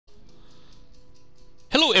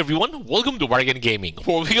everyone, welcome to Warband Gaming,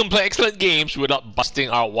 where we can play excellent games without busting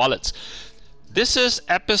our wallets. This is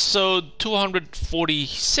episode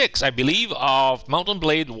 246, I believe, of Mountain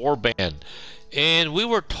Blade Warband. And we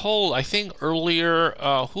were told, I think earlier,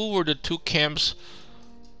 who were the two camps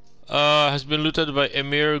has been looted by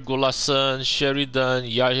Emir, Gulasan, Sheridan,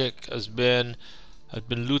 Yajek has been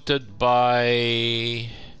looted by...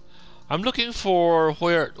 I'm looking for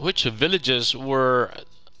which villages were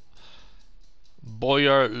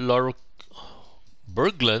Boyar Laruk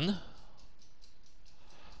Berglin.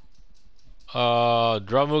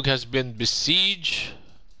 Dramug has been besieged.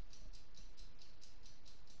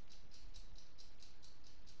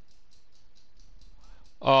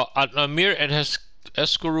 Amir and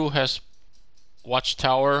Eskuru has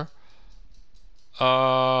watchtower.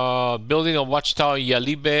 Building a watchtower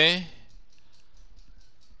Yalibe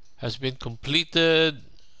has been completed.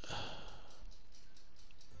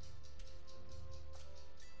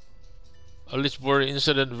 A Lichborn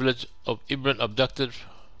incident, village of Ibran abducted.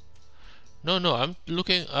 No, I'm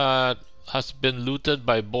looking at has been looted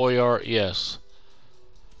by Boyar, yes.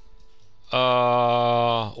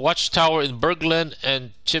 Watchtower in Bergland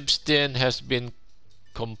and Chipstin has been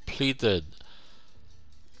completed.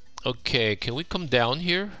 Okay, can we come down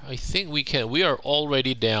here? I think we can. We are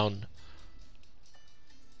already down.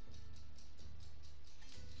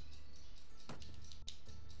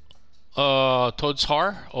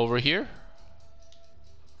 Todshar over here.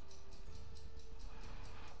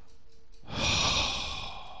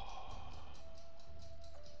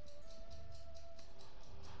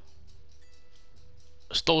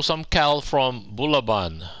 Stole some cattle from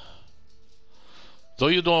Bulaban. Though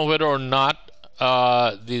you don't know whether or not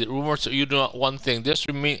the rumors you do not one thing. This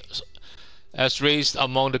remains as raised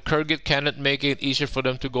among the Kyrgyz cannot make it easier for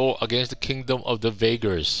them to go against the kingdom of the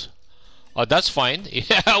Vagars. That's fine.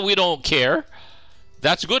 Yeah, we don't care.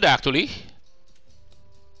 That's good actually.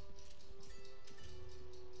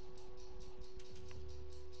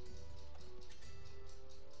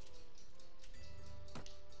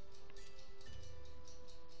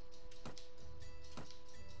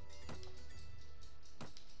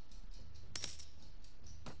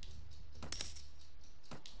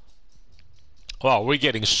 Wow, we're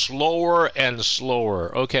getting slower and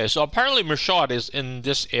slower. Okay, so apparently Mirshad is in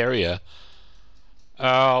this area.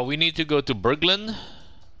 We need to go to Berglin.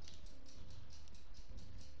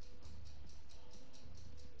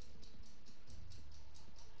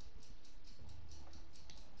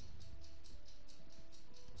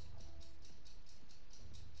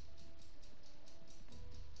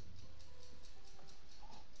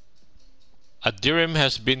 Dirim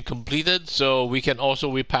has been completed, so we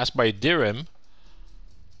pass by Dirim.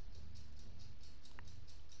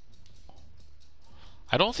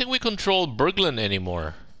 I don't think we control Berglin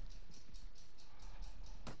anymore.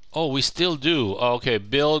 Oh, we still do. Okay,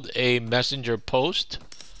 build a messenger post.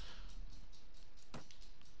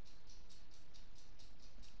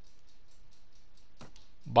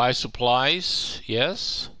 Buy supplies,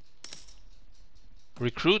 yes.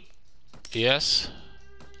 Recruit, yes.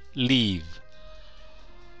 Leave.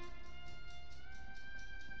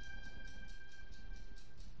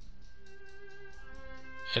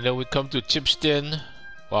 And then we come to Chipstin.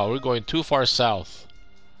 Wow, we're going too far south.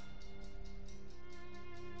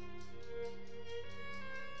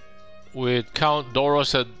 With Count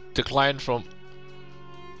Doros had declined from...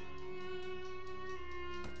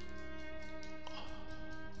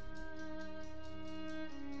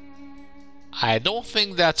 I don't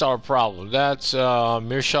think that's our problem. That's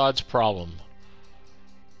Mirshad's problem.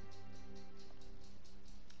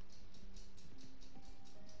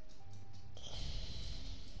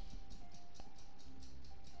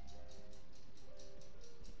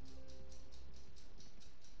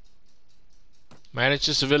 Manage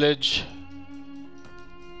this village.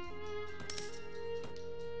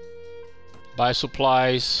 Buy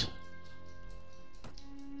supplies.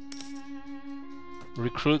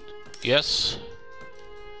 Recruit, yes.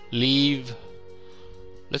 Leave.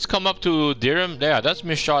 Let's come up to Dirim. Yeah, that's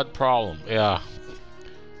Mirshad's problem. Yeah.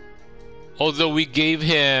 Although we gave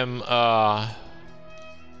him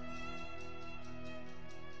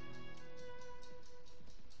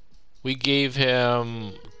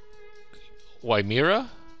Waimira,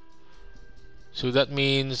 so that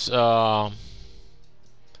means uh-oh,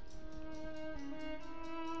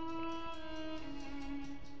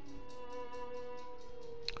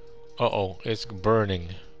 it's burning.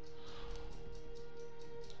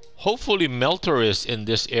 Hopefully Meltor is in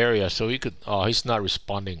this area so he could... oh, he's not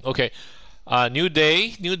responding. Okay, new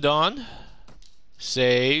day, new dawn.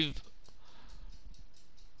 Save.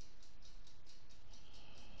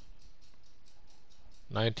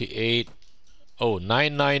 98. Oh,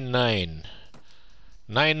 999.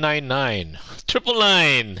 999. Triple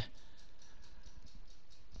nine.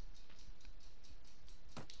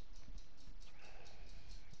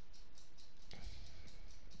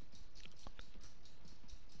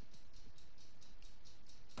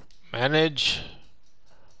 Manage.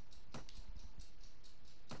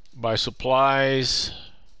 Buy supplies.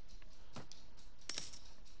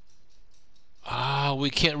 We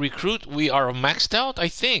can't recruit. We are maxed out, I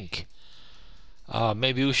think.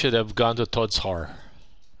 Maybe we should have gone to Todshar.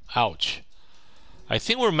 Ouch. I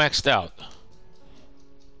think we're maxed out.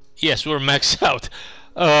 Yes, we're maxed out.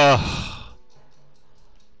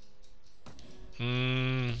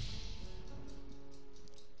 Hmm.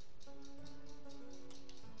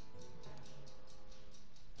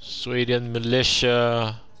 Sweden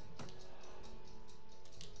militia.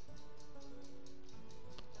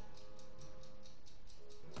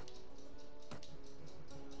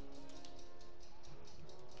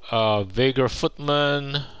 Vagar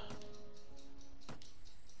footman.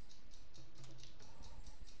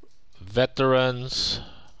 Veterans.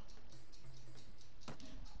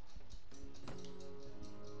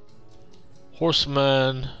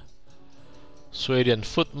 Horseman. Sweden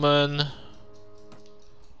footman.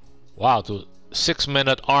 Wow, to 6 men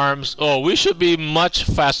at arms. Oh, we should be much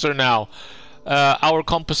faster now. Our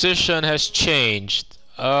composition has changed.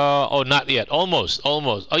 Oh, not yet. Almost.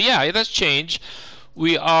 Oh, yeah, it has changed.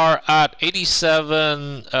 We are at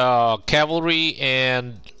 87 cavalry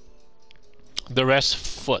and the rest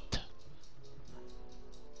foot.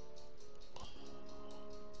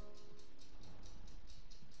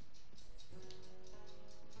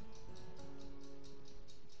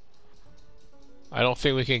 I don't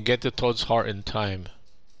think we can get to Toad's Heart in time.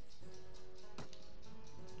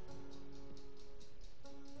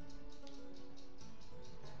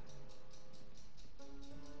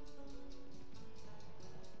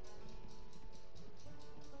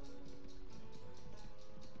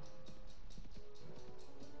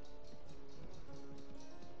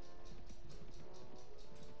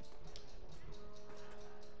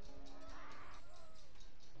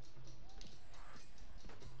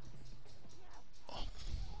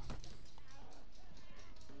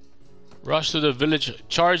 Rush to the village.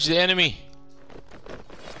 Charge the enemy.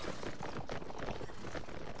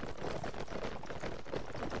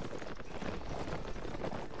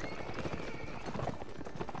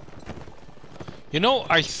 You know,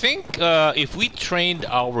 I think if we trained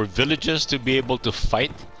our villagers to be able to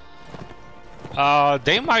fight,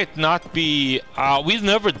 they might not be... we've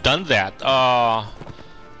never done that.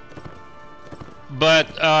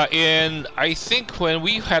 But I think when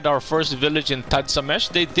we had our first village in Tadsamesh,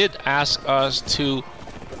 they did ask us to...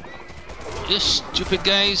 These stupid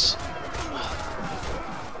guys.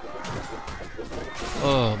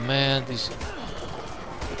 Oh man, these...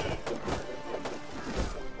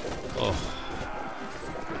 Oh.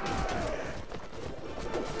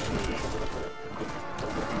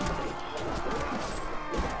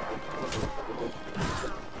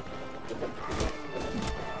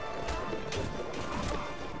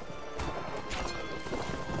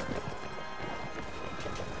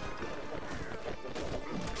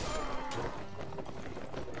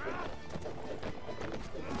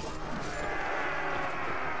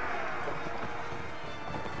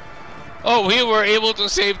 Oh, we were able to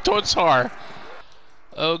save Todshar.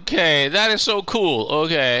 Okay, that is so cool.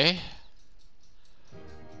 Okay.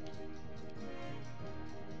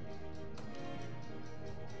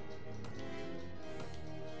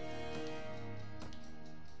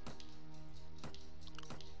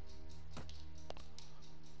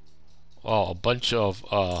 Oh, a bunch of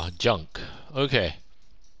junk. Okay.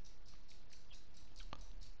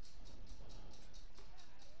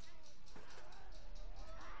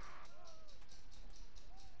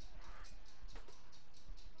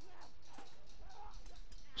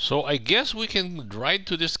 So I guess we can ride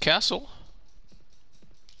to this castle.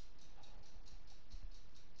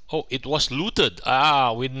 Oh, it was looted.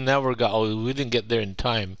 We never got. Oh, we didn't get there in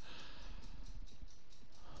time.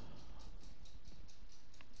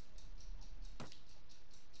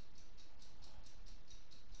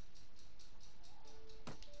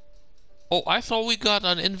 Oh, I thought we got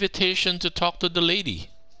an invitation to talk to the lady.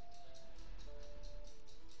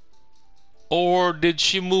 Or did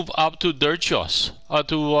she move up to Dirchos?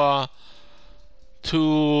 To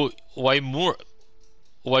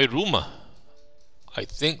Wairuma. I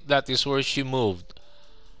think that is where she moved.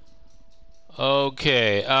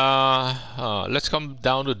 Okay, let's come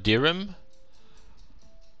down to Dirim.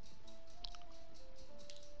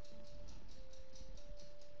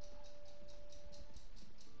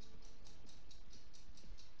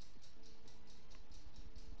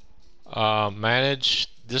 Manage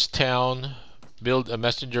this town. Build a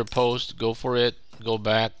messenger post. Go for it. Go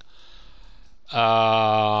back.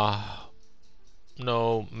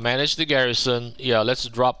 No, manage the garrison. Yeah, let's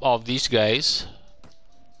drop off these guys.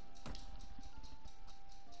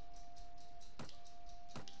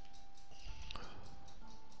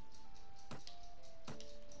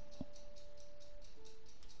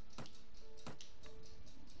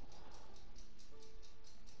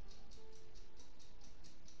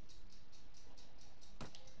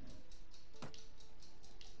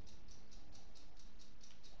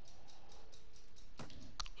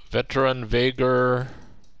 Veteran Vagar,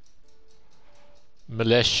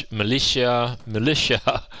 militia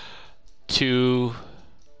to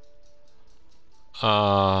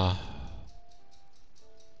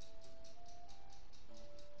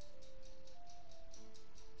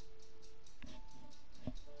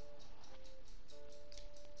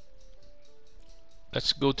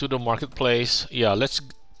let's go to the marketplace. Yeah, let's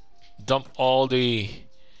dump all the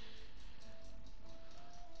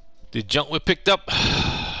junk we picked up.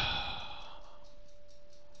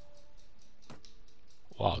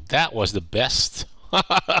 Wow, that was the best.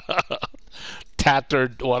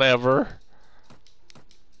 Tattered whatever.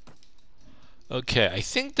 Okay, I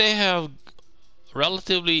think they have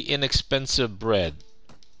relatively inexpensive bread.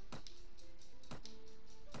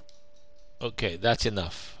 Okay, that's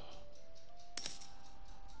enough.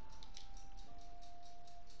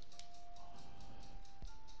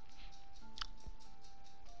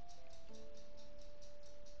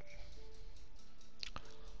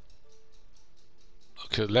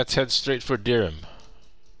 Okay, let's head straight for Dirham.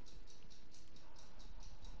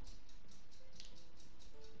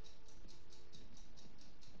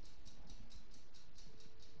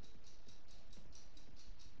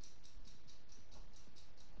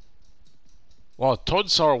 Wow,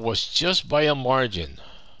 Todsar was just by a margin.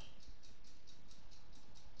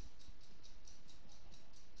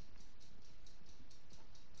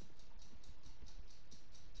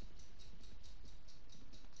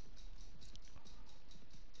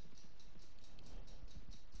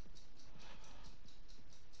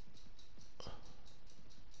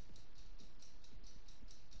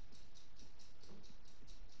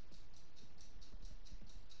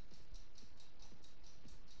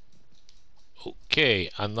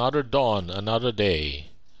 Okay, another dawn, another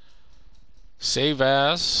day. Save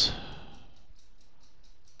as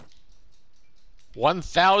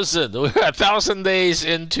 1,000. We're 1,000 days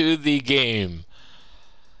into the game.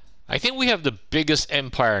 I think we have the biggest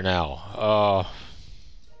empire now.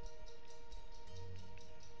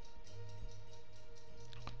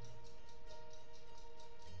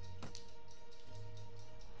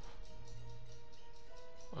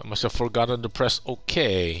 I must have forgotten to press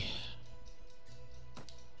OK.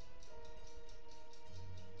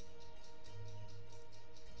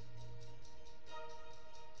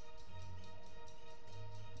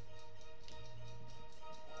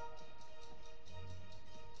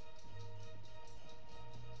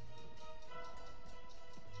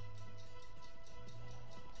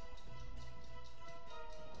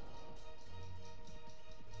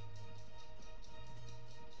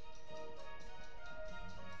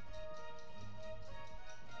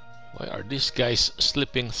 Why are these guys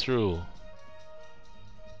slipping through?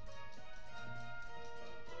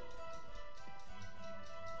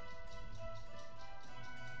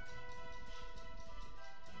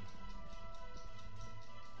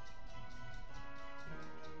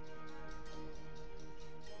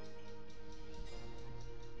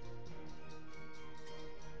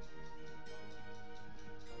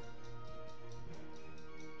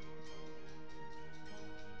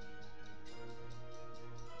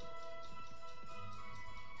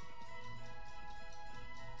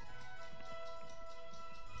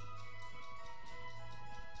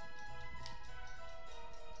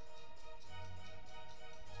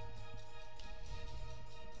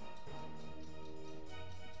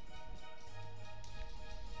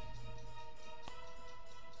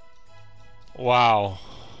 Wow.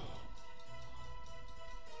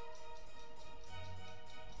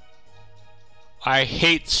 I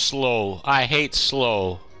hate slow. I hate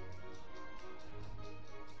slow.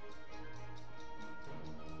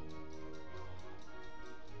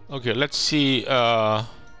 Okay, let's see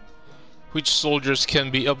which soldiers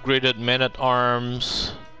can be upgraded.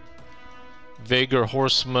 Men-at-arms, Vagar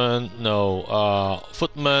horseman, no,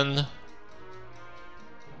 footman.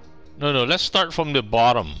 No, let's start from the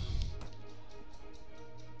bottom.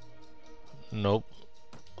 Nope.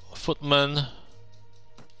 Footman.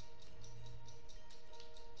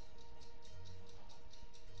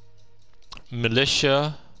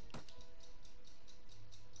 Militia.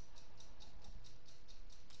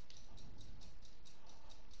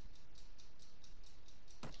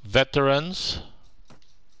 veterans,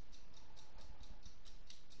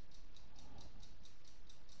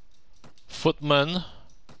 footmen.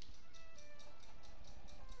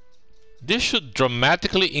 This should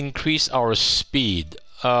dramatically increase our speed.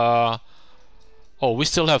 Oh, we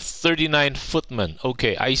still have 39 footmen.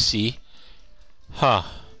 Okay, I see. Huh.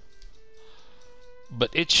 But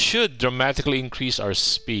it should dramatically increase our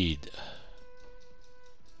speed.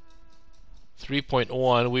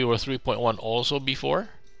 3.1, we were 3.1 also before.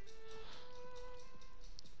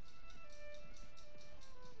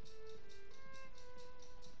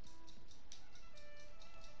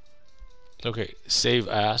 Okay, save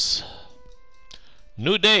as.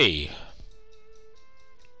 New day.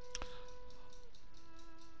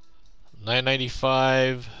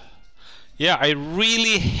 995. Yeah, I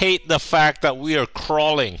really hate the fact that we are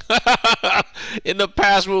crawling. In the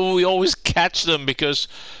past, we always catch them because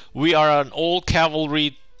we are an old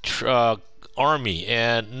cavalry army,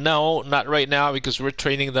 and no, not right now because we're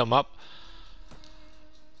training them up.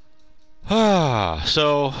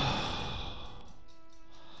 So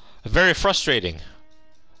very frustrating.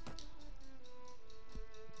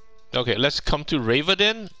 Okay, let's come to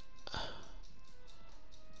Raven.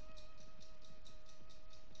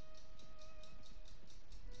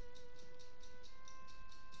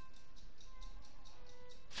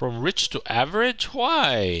 From rich to average?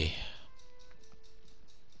 Why?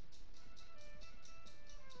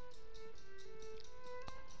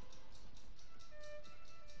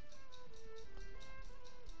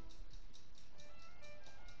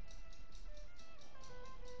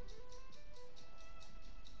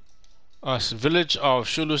 Us village of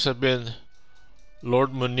Shulus have been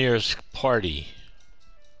Lord Munir's party.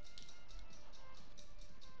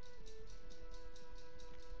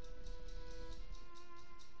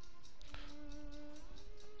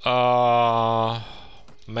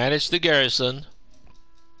 Manage the garrison.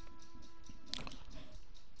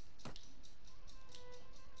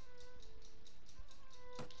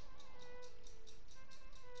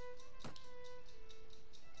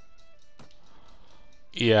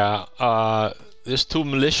 Yeah, there's 2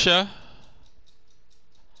 militia.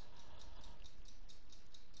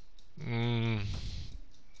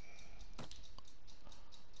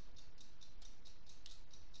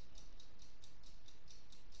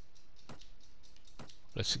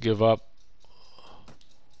 Let's give up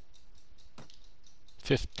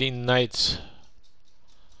 15 knights.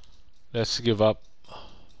 Let's give up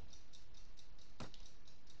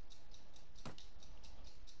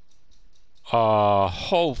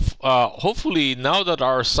hopefully now that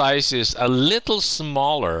our size is a little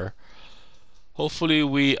smaller, hopefully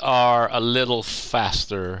we are a little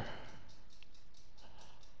faster.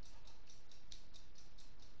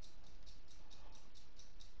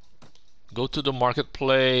 Go to the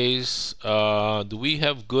marketplace. Do we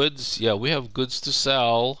have goods? Yeah, we have goods to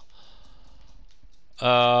sell.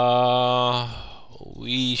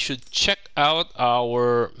 We should check out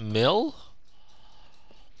our mill.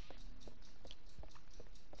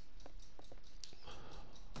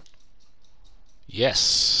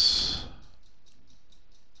 Yes.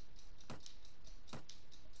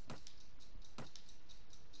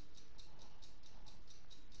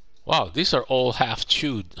 Wow, these are all half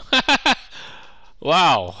chewed.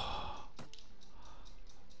 Wow.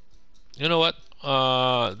 You know what?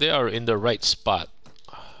 They are in the right spot.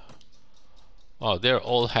 Oh, they're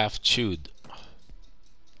all half chewed.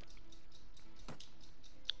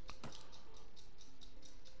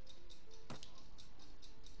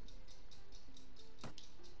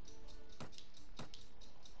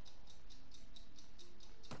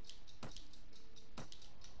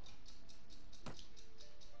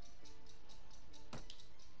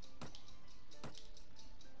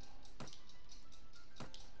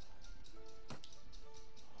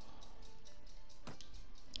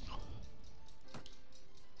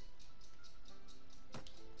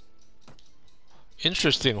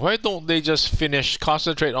 Interesting. Why don't they just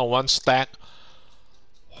concentrate on one stack?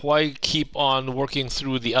 Why keep on working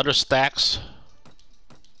through the other stacks?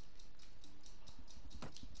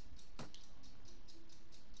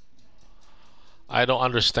 I don't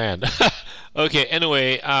understand. Okay,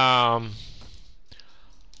 anyway,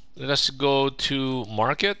 let's go to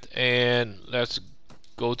market and let's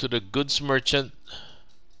go to the goods merchant.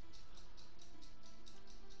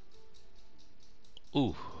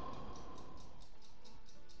 Ooh.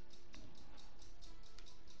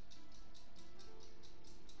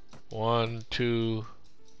 One, two,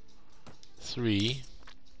 three.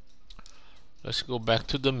 Let's go back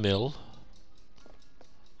to the mill.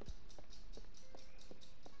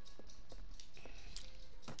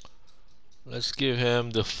 Let's give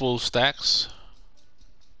him the full stacks.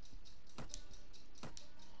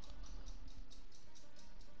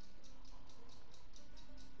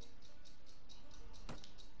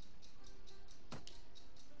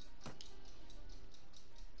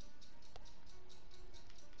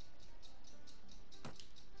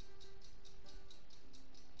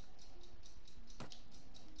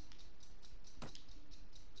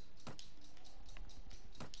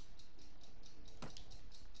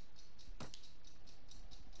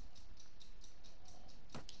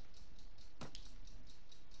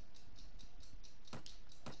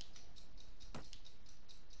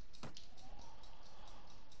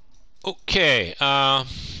 Okay,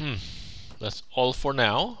 that's all for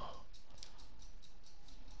now.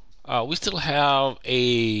 We still have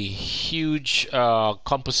a huge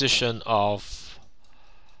composition of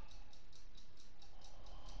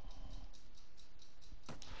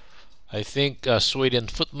I think Sweden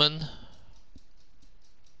footmen.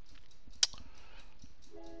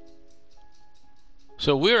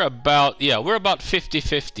 So we're about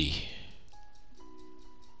 50-50.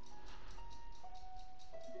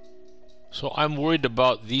 So I'm worried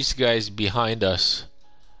about these guys behind us.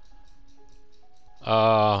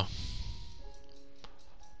 Nomar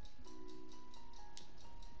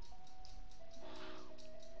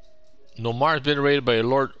has been raided by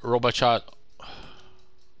Lord Robachat.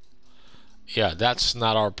 Yeah, that's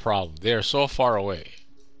not our problem. They're so far away.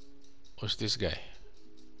 What's this guy?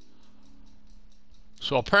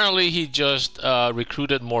 So apparently he just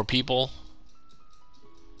recruited more people.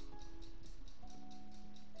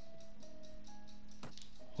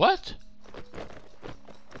 What?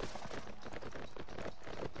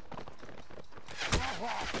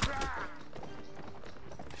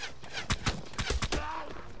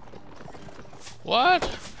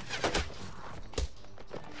 What?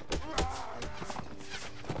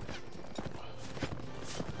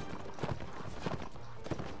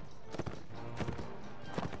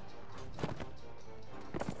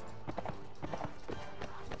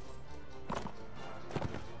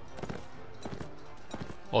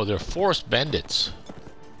 Oh, they're forced bandits.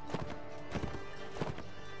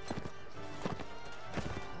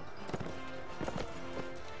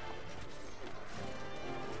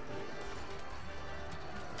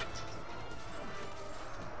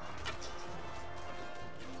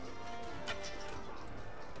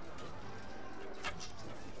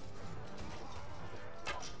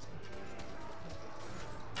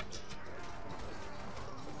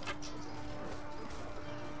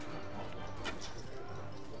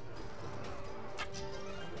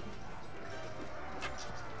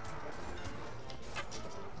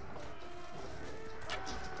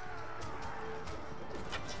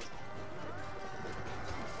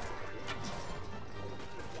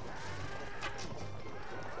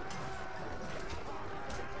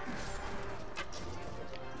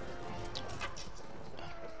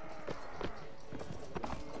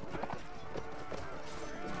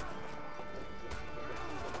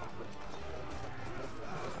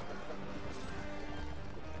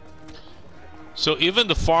 So even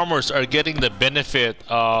the farmers are getting the benefit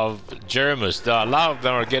of Jeremus. A lot of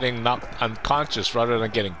them are getting knocked unconscious rather than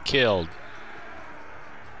getting killed.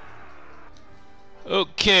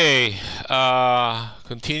 Okay,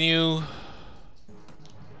 continue.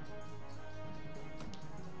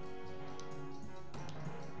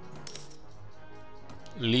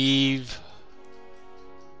 Leave.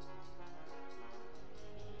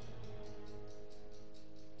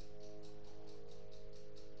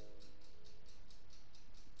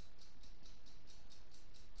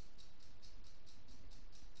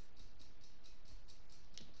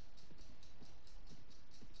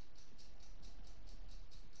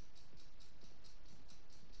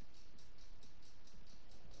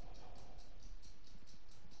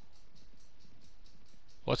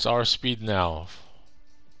 What's our speed now?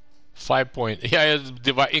 5 point. Yeah, it's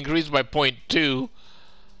increased by 0.2.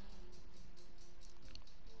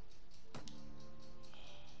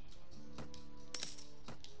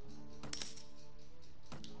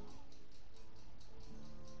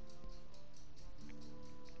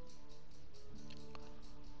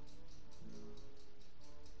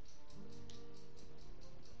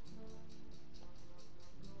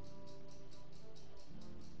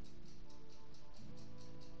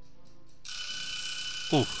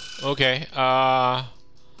 Ooh, okay. Oh,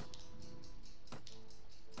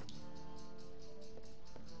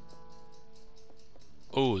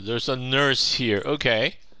 there's a nurse here.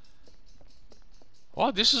 Okay.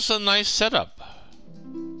 Wow, this is a nice setup.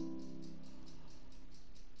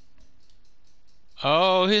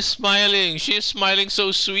 Oh, he's smiling. She's smiling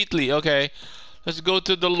so sweetly. Okay. Let's go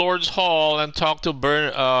to the Lord's Hall and talk to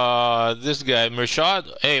this guy,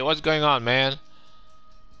 Mershad. Hey, what's going on, man?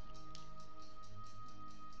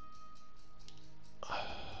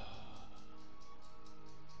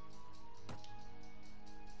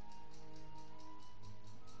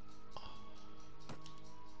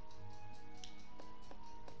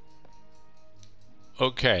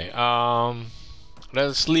 Okay,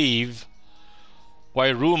 let's leave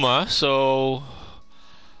Wairuma. So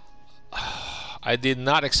I did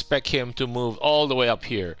not expect him to move all the way up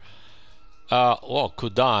here. Oh,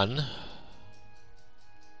 Kudan.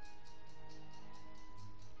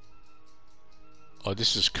 Oh,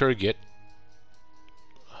 this is Kurgit.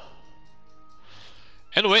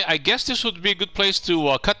 Anyway, I guess this would be a good place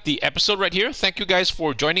to cut the episode right here. Thank you guys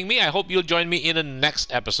for joining me. I hope you'll join me in the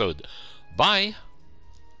next episode. Bye.